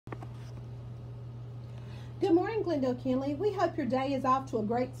Good morning, Glendale Kinley. We hope your day is off to a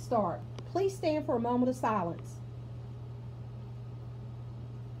great start. Please stand for a moment of silence.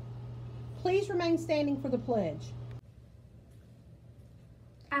 Please remain standing for the pledge.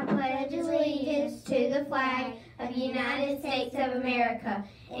 I pledge allegiance to the flag of the United States of America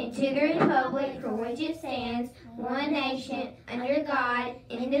and to the republic for which it stands, one nation, under God,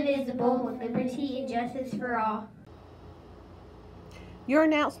 indivisible, with liberty and justice for all. Your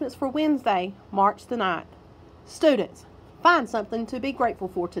announcements for Wednesday, March the 9th. Students, find something to be grateful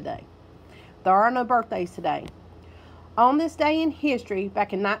for today. There are no birthdays today. On this day in history,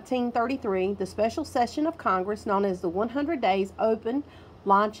 back in 1933, the special session of Congress known as the 100 Days opened,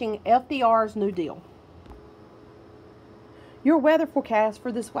 launching FDR's New Deal. Your weather forecast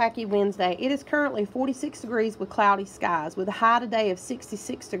for this wacky Wednesday. It is currently 46 degrees with cloudy skies with a high today of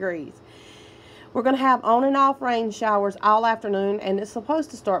 66 degrees. We're going to have on and off rain showers all afternoon, and it's supposed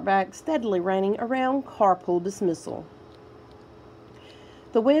to start back steadily raining around carpool dismissal.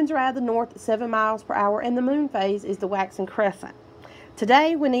 The winds are out of the north at 7 miles per hour, and the moon phase is the waxing crescent.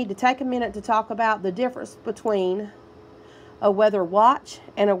 Today, we need to take a minute to talk about the difference between a weather watch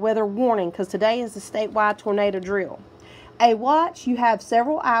and a weather warning, because today is the statewide tornado drill. A watch, you have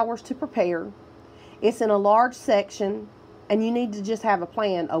several hours to prepare. It's in a large section, and you need to just have a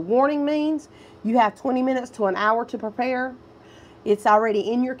plan. A warning means you have 20 minutes to an hour to prepare. It's already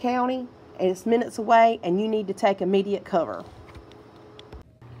in your county, and it's minutes away, and you need to take immediate cover.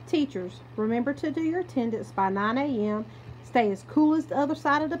 Teachers, remember to do your attendance by 9 a.m. Stay as cool as the other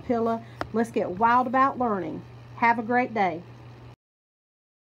side of the pillow. Let's get wild about learning. Have a great day.